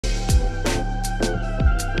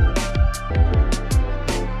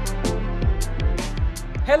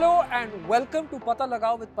Hello and welcome to Pata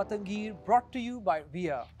Lagao with Patangeer, brought to you by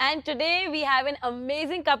Viya. And today we have an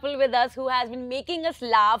amazing couple with us who has been making us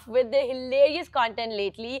laugh with their hilarious content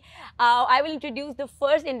lately. I will introduce the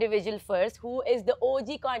first individual first, who is the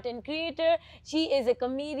OG content creator. She is a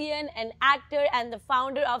comedian, an actor, and the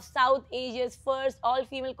founder of South Asia's first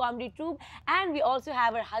all-female comedy troupe. And we also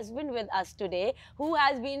have her husband with us today, who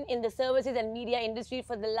has been in the services and media industry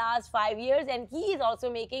for the last 5 years, and he is also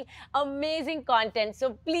making amazing content.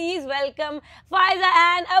 So please welcome Faiza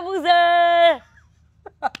and Abuzar.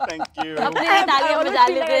 Thank you.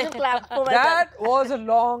 That was a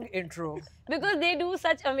long intro. Because they do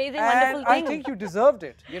such amazing, And wonderful I things. think you deserved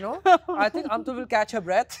it, you know. I think Amtu will catch her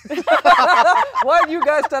breath. Why don't you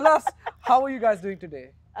guys tell us, how are you guys doing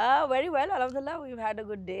today? Very well, Alhamdulillah. We've had a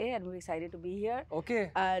good day and we're excited to be here.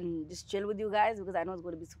 Okay. And just chill with you guys because I know it's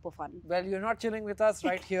going to be super fun. Well, you're not chilling with us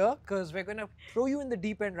right here because we're going to throw you in the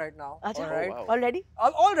deep end right now. Acha. All right. Oh, wow. Already?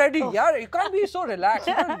 Already, yeah. You can't be so relaxed.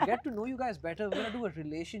 We're going to get to know you guys better. We're going to do a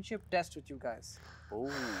relationship test with you guys. Oh.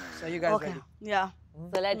 So, are you guys ready? Yeah.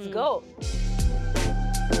 So let's go.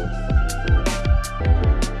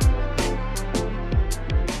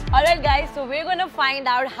 Alright guys, so we're going to find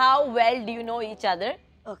out how well do you know each other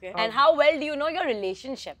Okay. and how well do you know your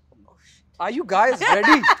relationship. Are you guys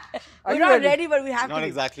ready? Are We're you not ready, but we have Not to.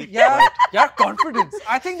 exactly. Yeah, yeah, confidence.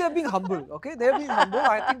 I think they're being humble, okay? They're being humble.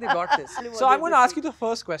 I think they got this. So I'm going to ask you the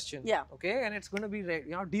first question. Yeah. Okay, and it's going to be,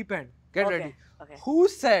 deep end. Get ready. Okay. Who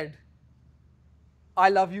said, I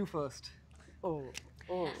love you first? Oh.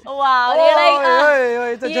 Wow, Oh, they're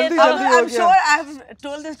like, it's a yeah, jaldi, I'm, jaldi ho I'm gaya. sure I've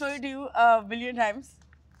told this story to you a billion times.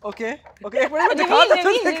 Okay. Okay. एक minute में दिखा दो,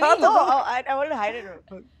 reveal, दिखा reveal. दो. I wanted to hide it.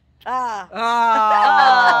 Ah.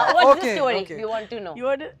 what's the okay, story? okay. We want to know. You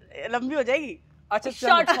want लंबी हो जाएगी? अच्छा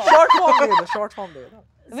Short चलो. form. Short form दे दो. Short form दे दो.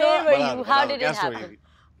 Where were Bada- you? How bada- did क्या it story happen?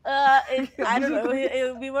 है? I don't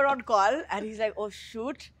know. We were on call and he's like, oh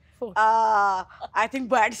shoot. I think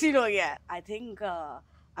bad scene हो गया. I think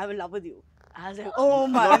I'm in love with you. I was like, oh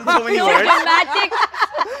my Not in so many So words. dramatic.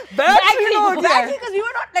 Bad scene हो गया है. because we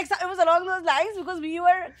were not like it was along those lines because we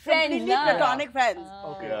were Friends, completely na? platonic friends.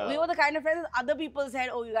 Okay. Yeah. We were the kind of friends that other people said,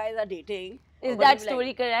 "Oh, you guys are dating." Is But that we were story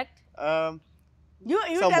like, correct? You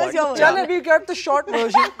tell Somewhat. us your version. Chale, we got the short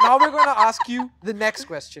version. Now we're going to ask you the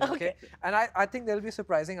next question, okay? And I think there'll be a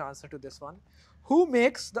surprising answer to this one. Who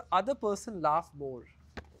makes the other person laugh more?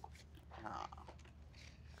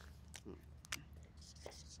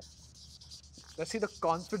 Let's see the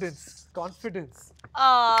confidence. Confidence.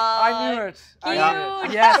 I knew it. I knew it.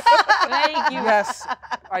 Cute. Yes. Very cute. Yes.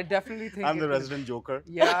 I definitely think I'm it the was- resident joker.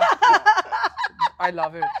 Yeah. I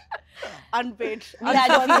love it. Unpaid. We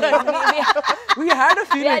had a feeling. We had a We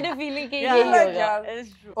feeling. had a feeling कि Yeah, यही like, होगा. yeah. It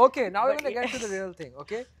is true. Okay, now we're going to get to the real thing,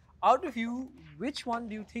 okay? Out of you, which one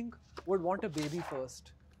do you think would want a baby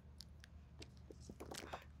first?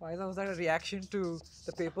 Faiza, was that a reaction to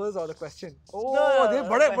the papers or the question? Oh, No, they're the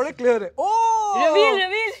bade question. clear. Hai. Oh!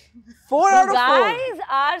 Reveal. 4 out of 4. Guys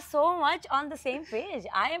are so much on the same page.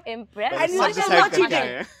 I am impressed. And you Such know a there's no side करके cheating. आए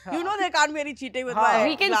हैं. You know there can't be any cheating with Haan. my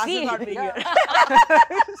We can glasses see. not being here.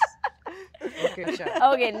 Okay, sure.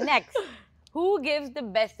 Okay, next. Who gives the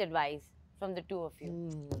best advice from the two of you?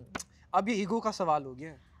 अब ये ego का सवाल हो गया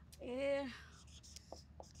है. Eh,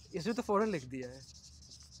 इसने तो फौरन लिख दिया है.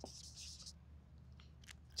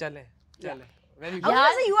 चले. Very I good. was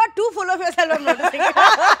gonna say you are too full of yourself. I'm noticing.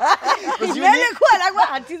 Because you मैं need- लिखूँ अलग बात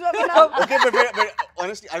हर चीज़ में अपना. Okay, but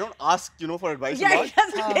honestly, I don't ask, for advice a Yeah, lot. he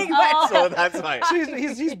doesn't take bets. So that's why. So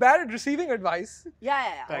he's bad at receiving advice. Yeah.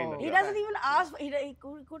 Kind of, He yeah. doesn't even ask. He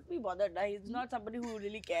could be bothered. He's not somebody who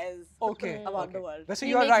really cares Okay. about the world. So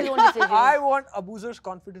He you are makes right. his own decisions. I want Abuzar's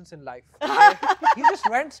confidence in life. Okay? He just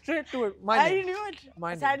went straight to it. My I name. knew it.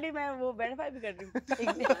 My name. Sadly, मैं वो verify भी कर रही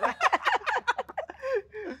हूँ.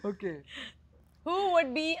 Okay. Who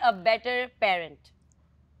would be a better parent?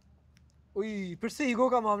 उई, फिर से ego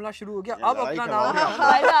का मामला शुरू हो गया. ये अब लड़ाई अपना का नाम मामला। लेना.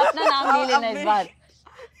 Faiza, अपना नाम नहीं लेना इस बार.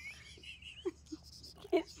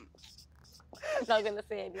 I'm not gonna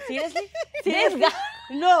say anything. Seriously? This guy.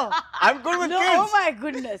 No. I'm good with No. kids. Oh my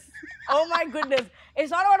goodness. Oh my goodness.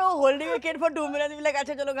 It's not about holding a kid for 2 minutes and be like,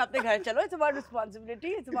 अच्छा चलो अपने घर चलो. It's about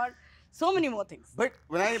responsibility. It's about so many more things. But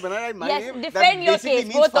when I write my Yes, name, defend that your basically case,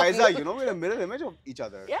 means both of Faiza, you. we're a mirror image of each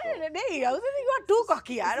other. Yeah, So. नहीं, I was thinking you are too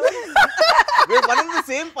cocky यार. We're one and the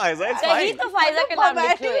same Faiza, it's सही fine. तो फायजा के नाम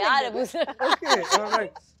लिख लो यार अबूसर. Okay, all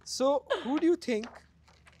right. So, who do you think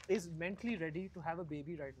is mentally ready to have a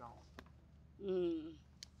baby right now?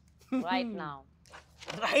 Right now.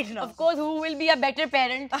 Right now. Of course, who will be a better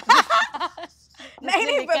parent?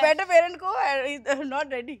 नहीं better parent को not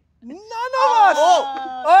ready. None of us.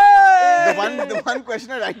 The Hey! one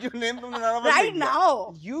question I write your name, तुमने none of us Right लिख दिया.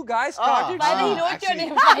 now. You guys started. By the way, he Ah, wrote your actually.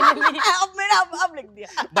 name finally. अब मेरा अब लिख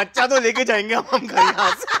दिया. बच्चा तो लेके जाएंगे हम घर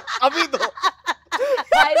यहाँ से. अभी तो.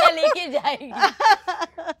 फायदा लेके जाएगी.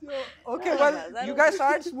 Okay, well, you guys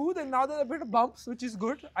started smooth and now there's a bit of bumps, which is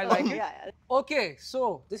good. I like it. Yeah. Okay,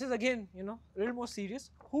 so this is again, you know, a little more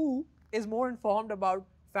serious. Who is more informed about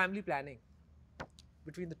family planning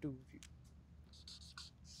between the two of you?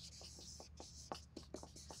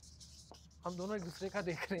 हम दोनों एक दूसरे का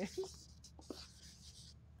देख रहे हैं.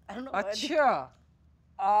 I don't know. अच्छा.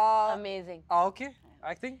 Amazing. Okay,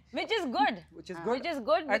 I think Which is good. which is good. Which is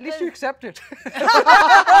good. At least because- you accept it.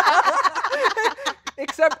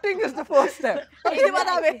 Accepting is the first step. पिछली बार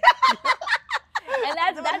हमें.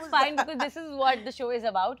 And that's fine because this is what the show is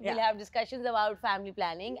about. Yeah. We'll have discussions about family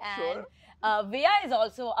planning and Sure. Viya is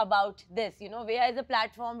also about this. You know, Viya is a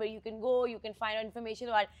platform where you can go, you can find out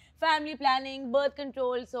information about family planning, birth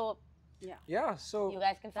control. So Yeah, so you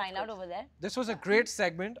guys can find out over there. this was a great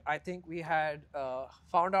segment. I think we had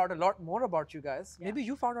found out a lot more about you guys. Maybe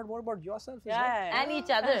you found out more about yourself as well. Yeah. And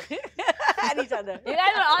each other. And each other. You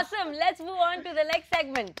guys are awesome. Let's move on to the next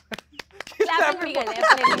segment. Clapping भी कर लें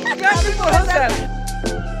अपने लिए. Clapping for herself.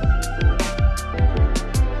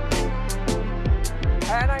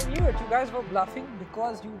 And I knew it. You guys were bluffing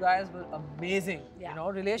because you guys were amazing. Yeah. You know,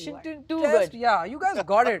 relation to Too test. good. Yeah, you guys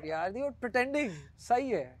got it. Yeah, they were pretending. सही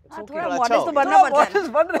है. It's हाँ, okay. थोड़ा अच्छा modest हो तो गया. बनना थोड़ा पड़ता है. modest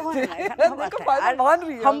बन रहे थे. देखो फायदा मान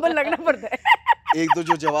रही है. Humble लगना पड़ता है. एक दो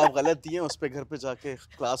जो जवाब गलत दिए उस पे घर पे जाके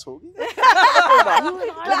क्लास होगी. You are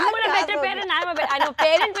a better parent. I'm a better. I know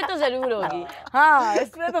parent पे तो जरूर होगी. हाँ,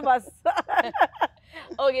 इसमें तो बस.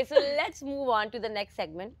 Okay, so let's move on to the next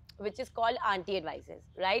segment, which is called auntie advices,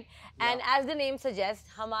 right? And as the name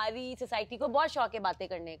suggests, हमारी society को बहुत शौक है बातें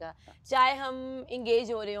करने का. चाहे हम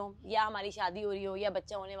engage हो रहे हो, या हमारी शादी हो रही हो, या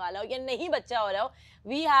बच्चा होने वाला हो, या नहीं बच्चा हो रहा हो,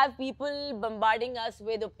 we have people bombarding us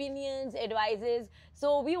with opinions, advices.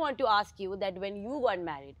 So we want to ask you that when you got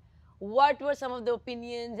married, what were some of the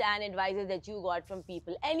opinions and advices that you got from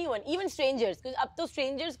people, anyone, even strangers? Because अब तो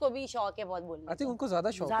strangers को भी शौक है बहुत बोलने I think उनको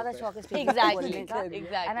ज़्यादा शौक ज़्यादा होता है. शौक है स्टेज पे Exactly. बोलने का.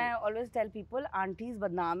 Exactly. And I always tell people, aunties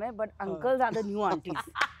बदनाम है, but uncles are the new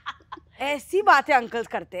aunties. ऐसी बातें uncles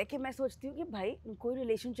करते हैं कि मैं सोचती हूँ कि भाई कोई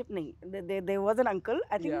relationship नहीं. There was an uncle,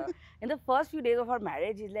 I think Yeah. in the first few days of our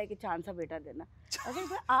marriage, he's like, चांद सा बेटा देना. I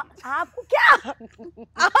think आपको क्या?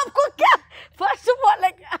 आपको क्या? First of all,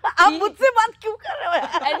 like आप मुझसे बात क्यों कर रहे हो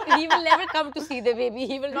यार? And he will never come to see the baby.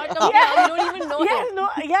 He will not come. You don't even know Yes, him. no,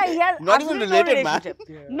 yeah, he has Not even absolutely related, no man. relationship.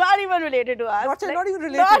 Yeah. Not even related to us. Not even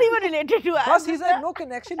related. Not even related to us. Plus, he's like, no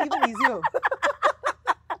connection, even easier.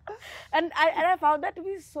 And I found that to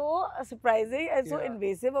be so surprising and so Yeah.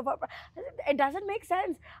 invasive of our, it doesn't make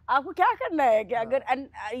sense. आपको क्या करना है कि अगर and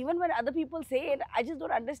even when other people say it, I just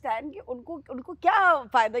don't understand कि उनको क्या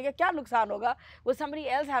फायदा या क्या नुकसान होगा with somebody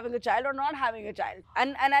else having a child or not having a child.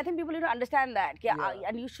 And I think people need to understand that कि Yeah.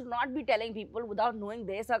 and you should not be telling people without knowing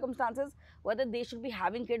their circumstances whether they should be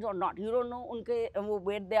having kids or not. You don't know उनके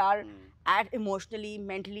where they are at emotionally,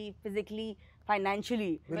 mentally, physically,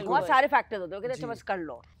 financially. बिल्कुल. बहुत सारे factors होते हैं कि अच्छा जी. बस कर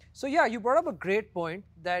लो. So yeah, you brought up a great point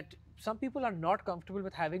that some people are not comfortable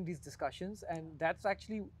with having these discussions, and that's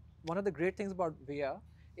actually one of the great things about Viya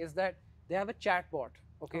is that they have a chat bot,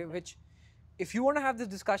 okay, which if you want to have this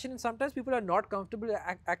discussion, and sometimes people are not comfortable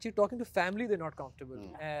actually talking to family, they're not comfortable.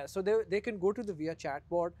 So they can go to the Viya chat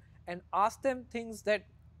bot and ask them things that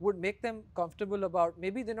would make them comfortable about,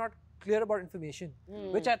 maybe they're not clear about information,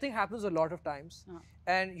 which I think happens a lot of times,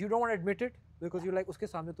 and you don't want to admit it because you're like, उसके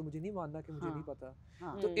सामने तो मुझे नहीं मानना कि मुझे नहीं पता.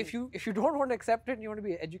 So if you don't want to accept it and you want to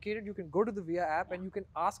be educated, you can go to the Viya app and you can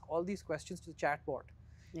ask all these questions to the chatbot.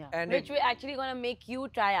 Yeah. And Which we're actually going to make you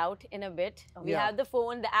try out in a bit. We Yeah. have the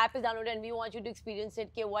phone, the app is downloaded, and we want you to experience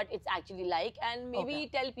it, what it's actually like, and maybe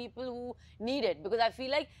tell people who need it, because I feel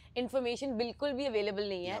like information bilkul bhi available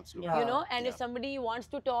nahi hai, Absolutely. you know, and if somebody wants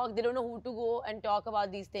to talk, they don't know who to go and talk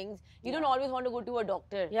about these things. You don't always want to go to a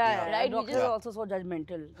doctor, Yeah, right? We Doctors just- are also so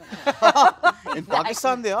judgmental. In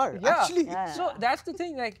Pakistan they are Yeah. actually. Yeah. So that's the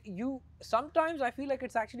thing, like sometimes I feel like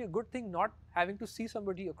it's actually a good thing not having to see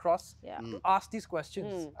somebody across to ask these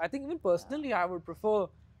questions. I think even personally I would prefer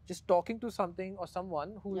just talking to something or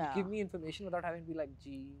someone who will give me information without having to be like,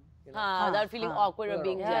 gee, you know. without feeling awkward or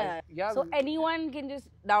being judged. Yeah. So anyone can just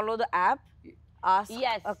download the app, ask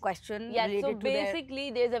Yes. a question Yes, related so to their... basically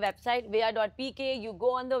there's a website, viya.pk, you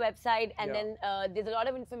go on the website and then there's a lot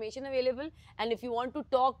of information available, and if you want to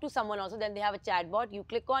talk to someone also, then they have a chat bot, you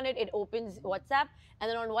click on it, it opens WhatsApp, and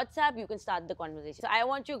then on WhatsApp you can start the conversation. So I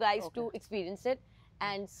want you guys to experience it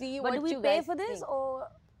and see But what do we you pay guys for this think. or...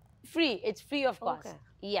 Free. It's free of cost. Okay.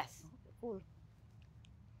 Yes. Cool.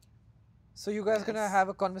 So you guys gonna have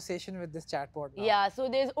a conversation with this chatbot now? Yeah, so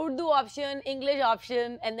there's Urdu option, English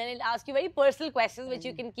option, and then it'll ask you very personal questions which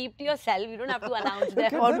you can keep to yourself. You don't have to announce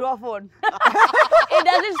them. Or do a phone. It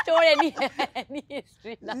doesn't store any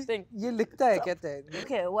history, nothing. ये लिखता है कहते हैं.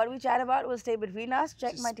 Okay, what we chat about will stay between us.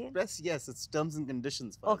 Check Just my team. press yes. It's terms and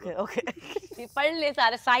conditions. Faiza. Okay, okay. पढ़ ले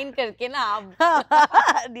सारे sign करके ना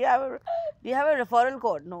आप. Do you have a referral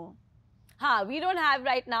code? No. हाँ, we don't have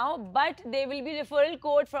right now, but there will be referral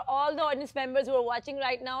code for all the audience members who are watching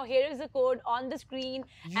right now. Here is the code on the screen.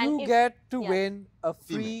 You get to yeah. win a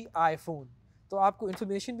free iPhone. तो आपको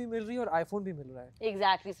information भी मिल रही है और iPhone भी मिल रहा है.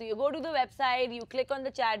 Exactly. So you go to the website, you click on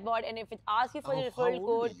the chatbot, and if it asks you for the How referral old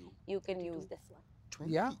code, are you? you can use this one.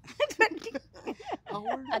 20. Yeah. How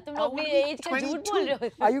old? तुम लोग अपनी as का झूठ बोल रहे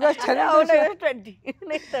हो. Are you guys telling How this? old are you? 20.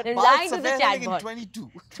 They're Parts lying to the available in chatbot. 22.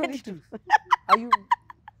 22. Are you?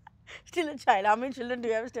 Still a child. How many children do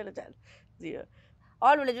you have? Still a child. 0.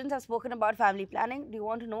 All religions have spoken about family planning. Do you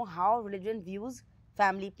want to know how religion views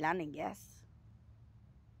family planning? Yes.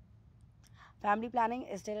 Family planning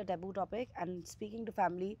is still a taboo topic, and speaking to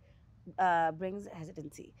family brings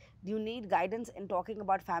hesitancy. Do you need guidance in talking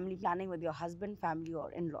about family planning with your husband, family,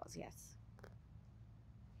 or in-laws? Yes.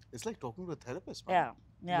 It's like talking to a therapist. Man. Yeah.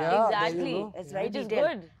 Yeah. there you Exactly. go. It's very Which is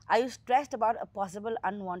detailed. good. Are you stressed about a possible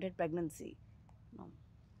unwanted pregnancy? No.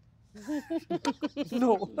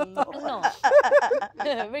 No. No.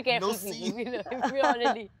 Be careful, No people. We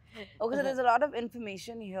already. Okay, so there's a lot of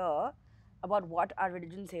information here about what our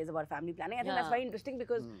religion says about family planning. I think that's Yeah. very interesting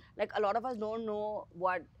because like a lot of us don't know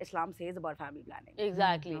what Islam says about family planning.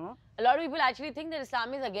 Exactly. No? A lot of people actually think that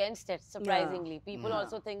Islam is against it, surprisingly. People Yeah.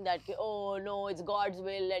 also think that, oh no, it's God's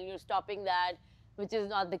will and you're stopping that, which is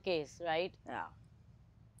not the case, right? Yeah.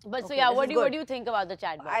 But so Okay, yeah, this what is do good. you think about the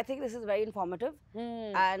chatbot? I think this is very informative,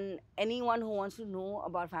 Hmm. and anyone who wants to know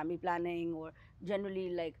about family planning or generally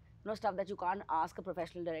like stuff that you can't ask a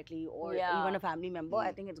professional directly or Yeah. even a family member,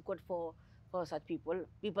 I think it's good for such people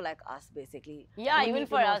like us basically. Yeah, We even need to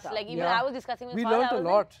for know us. stuff. Like even Yeah. I was discussing with We Faiza, learned I a was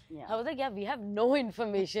lot. Yeah. I was like, yeah, we have no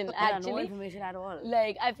information Yeah, actually. no information at all.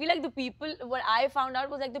 Like I feel like the people, what I found out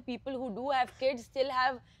was like the people who do have kids still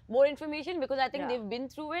have more information because I think Yeah. they've been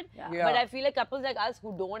through it. Yeah. Yeah. But I feel like couples like us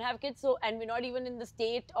who don't have kids, so and we're not even in the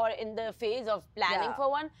state or in the phase of planning Yeah. for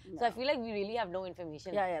one. So I Yeah. feel like we really have no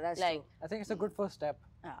information. Yeah, that's like, true. I think it's a good first step.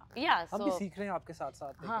 Yeah. Yeah. हम भी So सीख रहे हैं आपके साथ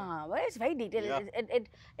साथ. हाँ, but it's very detailed. Yeah.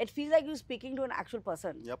 It feels like you're speaking to an actual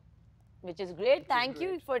person. Yep. which is great. Thank you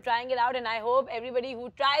for trying it out, and I hope everybody who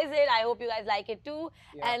tries it, I hope you guys like it too.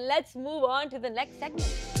 Yeah. And let's move on to the next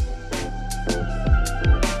segment.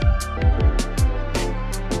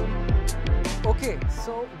 Okay,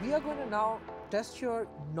 so we are going to now test your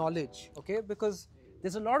knowledge, okay? Because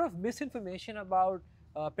there's a lot of misinformation about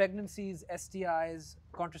pregnancies, STIs,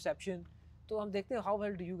 contraception. So हम देखते हैं how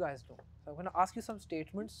well do you guys know? So I'm going to ask you some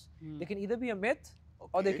statements. They can either be a myth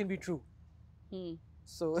or they Okay. can be true.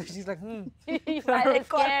 So she's like, I'm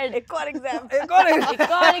scared. एक और exam. एक और exam.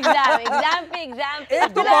 एक और exam पे exam पे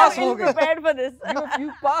एक तो exam. pass हो गए. Prepared for this.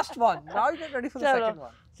 You passed one. Now you get ready for the Chalo. second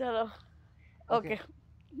one. Chalo. Okay.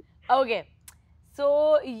 Okay. So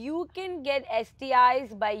you can get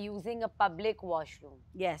STIs by using a public washroom.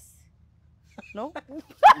 Yes. No?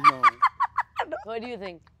 No, What do you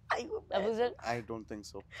think? Are you bad? Abuzar? I don't think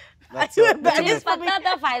so. Are That's you a embarrassed मुझे myth. for me? पता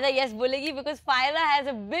था Faiza yes बोलेगी because Faiza has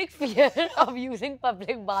a big fear of using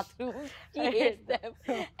public bathrooms. She hates them,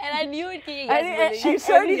 and I knew it. कि ये yes बोलेगी. She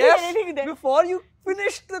said Anything, yes anything there. before you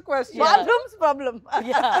finished the question. Yeah. Bathrooms problem.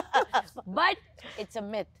 Yeah, but it's a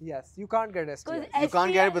myth. Yes, you can't get STI. Because You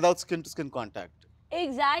can't get it without skin-to-skin contact.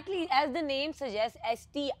 Exactly, as the name suggests,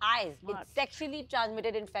 STIs. Smart. It's sexually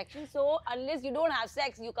transmitted infection. So unless you don't have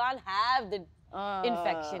sex, you can't have the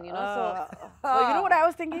infection. You know. Well, you know what I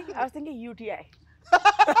was thinking? I was thinking UTI.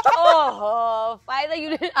 Oh, Faiza, you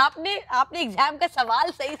didn't. आपने exam का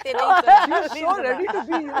सवाल सही से नहीं सुना. She's so ready to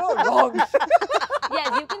be, wrong.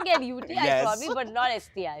 Yes, you can get UTIs Yes. probably, but not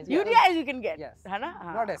STIs. UTIs you can get. Yes. है ना?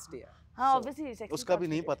 Not STI. हाँ, obviously sexually उसका भी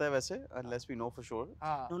नहीं transmitted. पता है वैसे, unless we know for sure.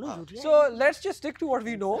 No, UTI. So let's just stick to what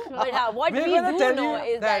we know. But what We're we gonna do tell know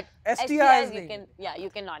you is that STIs you नहीं. can, you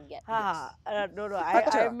cannot get. No, I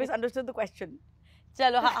अच्छा. misunderstood the question.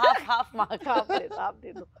 चलो half mark. Half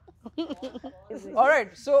दे दो. All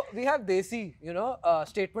right, so we have desi,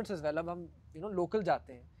 statements as well. अब हम, local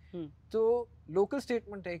जाते हैं. तो local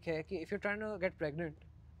statement एक है कि if you're trying to get pregnant,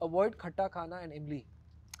 avoid खट्टा खाना and imli.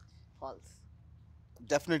 False.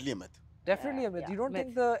 Definitely a myth. Definitely a myth. Yeah, You don't myth.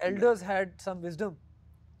 think the elders had some wisdom?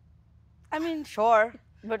 I mean, sure.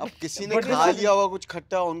 अब किसी ने खा लिया होगा कुछ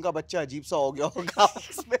खट्टा, उनका बच्चा अजीब सा हो गया होगा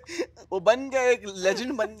उसमें, वो बन गया एक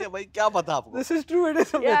लेजेंड बन गया भाई, क्या पता आपको. This is true. It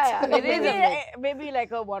is a myth. Yeah, It is a myth. maybe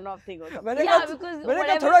like a one-off thing or something. मैंने Yeah, कहा because मैंने कहा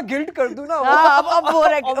whatever- थोड़ा गिल्ट कर दूं ना. हाँ, अब वो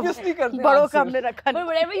obviously करते हैं बड़ों answer. का हमने रखा. But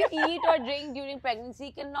whatever you eat or drink during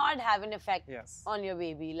pregnancy cannot have an effect Yes. on your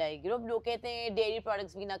baby. Like, you know, लोग कहते हैं dairy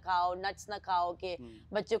products भी ना खाओ, nuts ना खाओ कि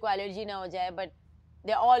बच्चों को allergy ना हो जाए, but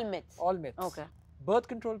they're all myths. All myths. Okay. Birth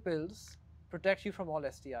control pills protect you from all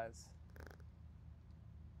STIs.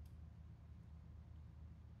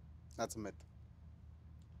 That's a myth.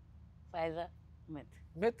 Faiza. Myth.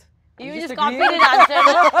 Myth. You just just agreeing? copied his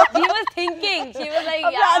answer. She was thinking. She was like,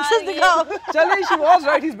 अपने yeah. answers दिखाओ. Chale, she was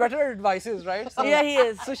right. He's better at advices, right? So, Yeah, he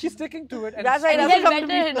is. So she's sticking to it. And That's why And he he doesn't has come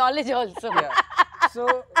to better me. knowledge also. Yeah. So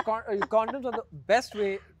condoms are the best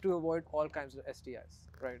way to avoid all kinds of STIs,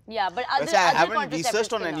 right? Yeah, but other, Wैसे I other haven't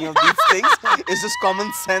researched on contraceptives any cannot. of these things. It's just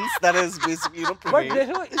common sense that is basically, you know, But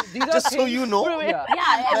prevailed. these are Just so things- you know. Yeah.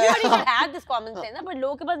 Yeah, everybody should have this common sense, ना, but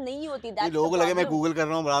लोगों के पास नहीं होती. ये That's लोगों को the लगे मैं problem. गूगल कर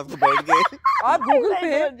रहा हूँ रात को बैठ के. Our Google Like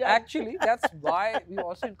Pay, don't judge. actually, that's why we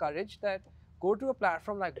also encourage that go to a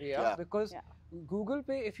platform like Viya, Yeah. because Yeah. Google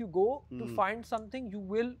Pay, if you go to find something, you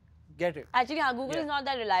will get it. Actually, Google Yeah. is not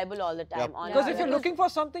that reliable all the time. Yep. honestly. Because if you're looking for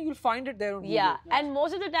something, you'll find it there on Google. Yeah, and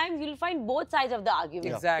most of the times you'll find both sides of the argument.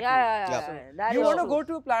 Exactly. Yeah. Yeah. That You is want to true. go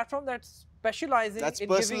to a platform that's specializing That's in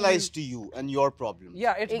giving personalized to you and your problems.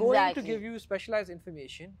 Yeah, it's going to Exactly. give you specialized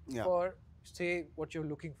information Yeah. for, say, what you're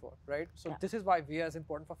looking for, right? So Yeah. this is why Viya is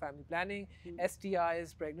important for family planning,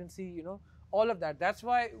 STIs, pregnancy, you know, all of that. That's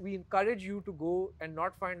why we encourage you to go and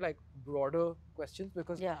not find like broader questions,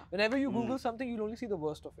 because Yeah. whenever you Google something, you'll only see the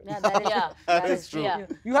worst of it. Yeah, that is Yeah. true. That That is true. Yeah.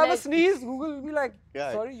 Yeah. You have a Like- sneeze, Google will be like,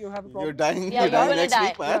 Yeah. sorry, you have a problem. You're dying. Yeah, You're you're dying gonna next die.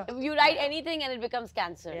 week, man. You write anything and it becomes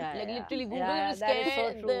cancer. Yeah, Like yeah. literally, Google Yeah, will that is so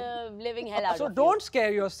scare true. the living hell out So of don't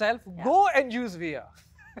scare yourself. Go and use Viya.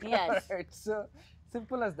 you. Yes. It's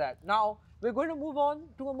simple as that. Now we're going to move on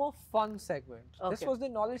to a more fun segment. This Okay. was the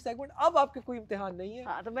knowledge segment. अब आपके कोई इम्तिहान नहीं है.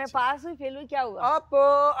 हाँ, तो मैं पास हुई फेल हुई क्या हुआ? आप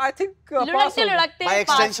I think pass लुढ़कते हो गए. लुढ़कते By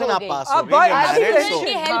पास extension हो आप गई. पास आप हो गए. by You're married, extension so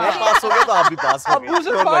की help मैं से- पास हो गया तो आप भी पास हो गए.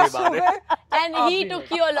 अबूज़र Don't worry पास हो about it. गए. And आप he भी took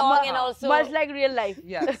हो you along and also. Much like real life.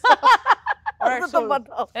 Yes. All right. तो So,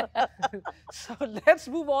 बताओ. so let's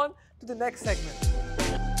move on to the next segment.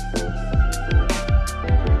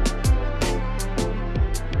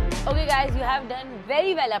 Okay, guys, you have done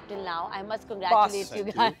very well up till now. I must congratulate Pass. you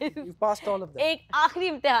Thank guys. You passed all of them. एक आखिरी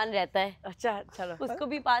इम्तिहान रहता है. अच्छा चलो. उसको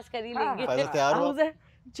भी पास कर ही लेंगे. फायदा तैयार हो? उसे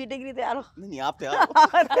चीटिंग के लिए तैयार हो. नहीं आप तैयार हो?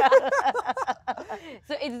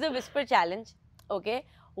 So it's the whisper challenge. Okay,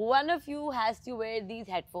 one of you has to wear these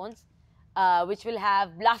headphones, which will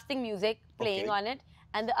have blasting music playing Okay. on it,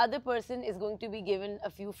 and the other person is going to be given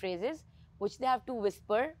a few phrases, which they have to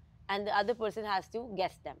whisper, and the other person has to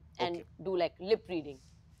guess them and Okay. do like lip reading.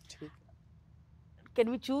 Can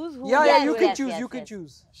we choose who? Yeah, Yes, you can yes, choose. yes, You can yes.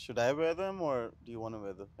 choose. Should I wear them or do you want to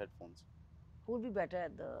wear the headphones? Who would be better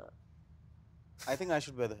at the? I think I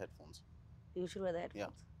should wear the headphones. You should wear that.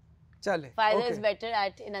 Yeah. Chale. Faiza Okay. is better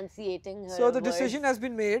at enunciating her So the words. decision has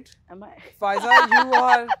been made. Am I? Faiza, you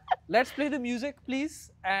are. Let's play the music, please,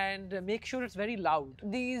 and make sure it's very loud.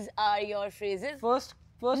 These are your phrases. First,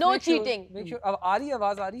 No make sure- cheating. Make sure. अब आ रही है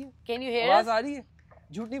आवाज आ रही है? Can you hear आवाज us? आ रही है?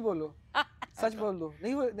 झूठ नहीं बोलो. सच बोल दो.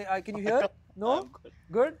 नहीं, can you hear? No?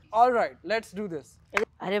 Good. All right. Let's do this.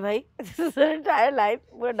 अरे भाई, this is an entire line,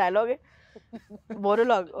 पूरा dialogue है.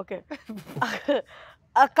 Monologue, okay.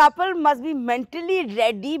 A couple must be mentally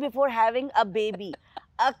ready before having a baby.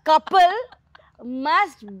 A couple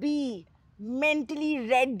must be mentally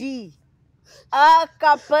ready. A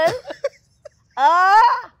couple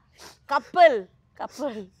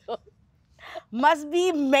must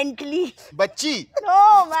be mentally. बच्ची. No,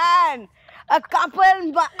 man. A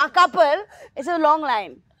couple. It's a long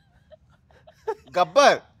line.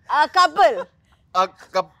 Gabbar. A couple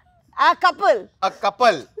A couple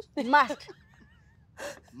couple. must.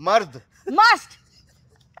 मर्द.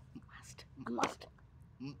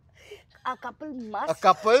 A couple A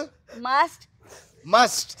couple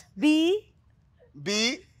must be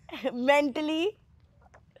be mentally.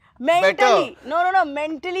 Better. No.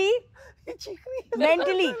 Mentally.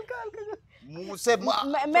 मुंह से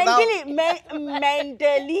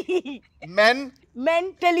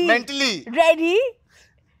mentally ready.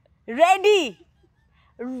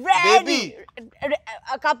 Baby.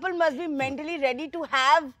 A couple must be mentally ready to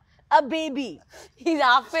have a baby. He's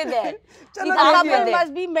halfway there. चलो, He's A halfway couple there.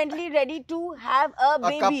 must be mentally ready to have a a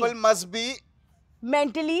baby. couple must be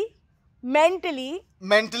mentally mentally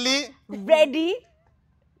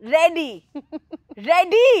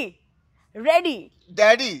ready ready,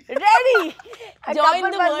 Daddy. ready. A Join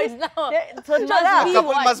couple the must words be- now. सोचो Must ना. be A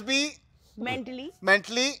couple what? must be Mentally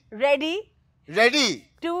mentally ready ready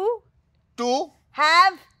to to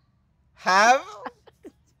have have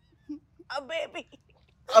a baby.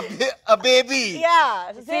 a baby.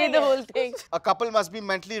 Yeah. so Say it. the whole thing. A couple must be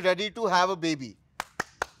mentally ready to have a baby.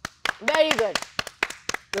 Very good.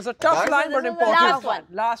 There's a tough Done? line, So but this is the important. last one.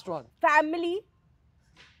 Last one. Family.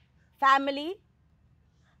 Family.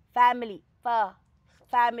 Family.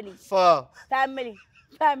 Family. Fur. Family.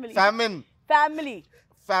 Family. Famine. Family.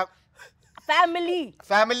 Family.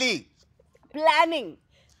 Family. Planning.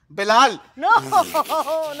 Bilal. No,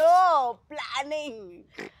 no. Planning.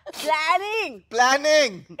 Planning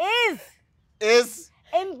Planning is is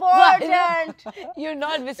important. You're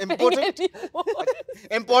not whispering Important. anymore.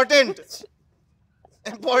 important.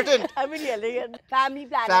 Important. I mean, yelling. Family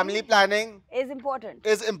planning. Family planning is important.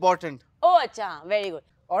 is important. Oh, acha. Very good.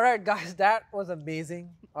 All right, guys, that was amazing.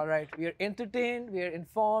 All right, we are entertained, we are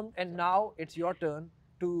informed, and now it's your turn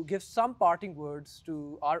to give some parting words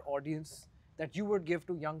to our audience that you would give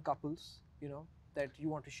to young couples, you know, that you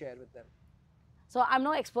want to share with them. So I'm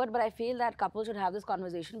no expert, but I feel that couples should have this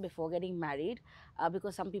conversation before getting married,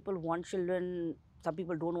 because some people want children, some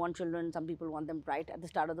people don't want children, some people want them right at the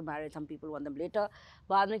start of the marriage, some people want them later.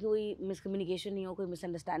 बाद में कोई miscommunication नहीं हो, कोई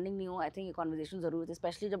misunderstanding नहीं हो. I think ये conversation ज़रूरी है,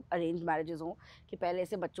 especially जब arranged marriages हों, कि पहले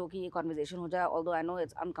से बच्चों की ये conversation हो जाए. Although I know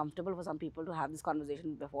it's uncomfortable for some people to have this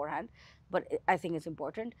conversation beforehand, but I think it's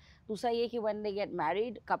important. दूसरा ये कि when they get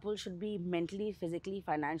married, couples should be mentally, physically,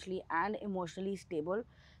 financially, and emotionally stable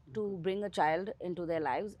to bring a child into their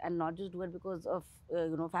lives, and not just do it because of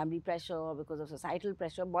family pressure or because of societal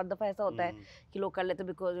pressure. बहुत दफ़ा ऐसा होता है कि लोग कर लेते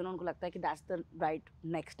because उनको लगता है कि that's the right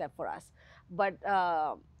next step for us. But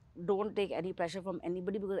don't take any pressure from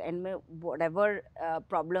anybody, because end में whatever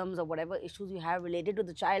problems or whatever issues you have related to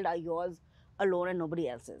the child are yours alone and nobody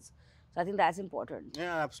else's. So I think that's important.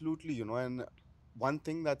 Yeah, absolutely. And one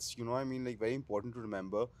thing that's like very important to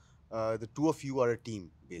remember. The two of you are a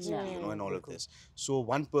team, basically, in all of this. So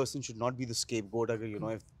one person should not be the scapegoat.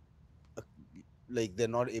 If like they're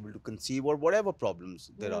not able to conceive or whatever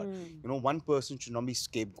problems there are, one person should not be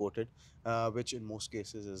scapegoated, which in most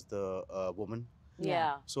cases is the woman.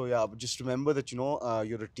 Yeah. So yeah, but just remember that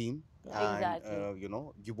you're a team, and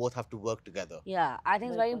Exactly. you both have to work together. Yeah, I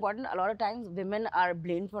think it's very important. A lot of times women are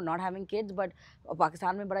blamed for not having kids, but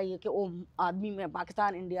Pakistan में बड़ा ये कि ओ आदमी में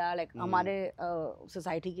Pakistan, India, like हमारे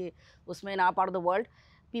society के उसमें in our part of the world,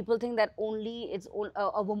 people think that only it's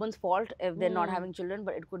a woman's fault if they're not having children,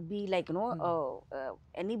 but it could be like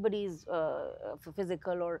anybody's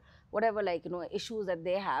physical or whatever, like issues that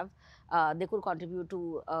they have. They could contribute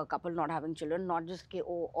to a couple not having children, not just कि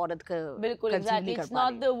ओ औरत का Bilkul, conceive exactly. नहीं कर It's पा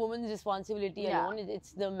not रही. the woman's responsibility Yeah. alone.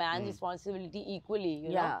 It's the man's responsibility equally.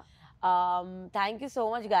 You Yeah. know. Thank you so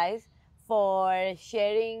much, guys, for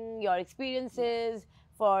sharing your experiences,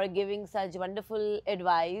 for giving such wonderful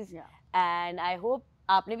advice. Yeah. And I hope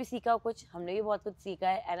आपने भी सीखा कुछ, हमने भी बहुत कुछ सीखा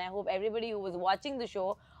है. And I hope everybody who was watching the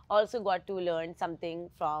show also got to learn something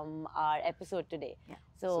from our episode today. Yeah.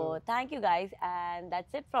 So thank you guys, and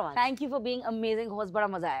that's it from us. Thank you for being amazing host. बड़ा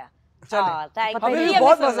मजा आया. Thank you. हमें भी ये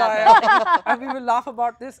बहुत भी मजा सुनना था. आया and we will laugh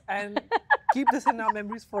about this and keep this in our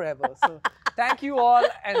memories forever. So thank you all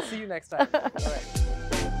and see you next time. All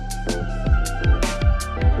right.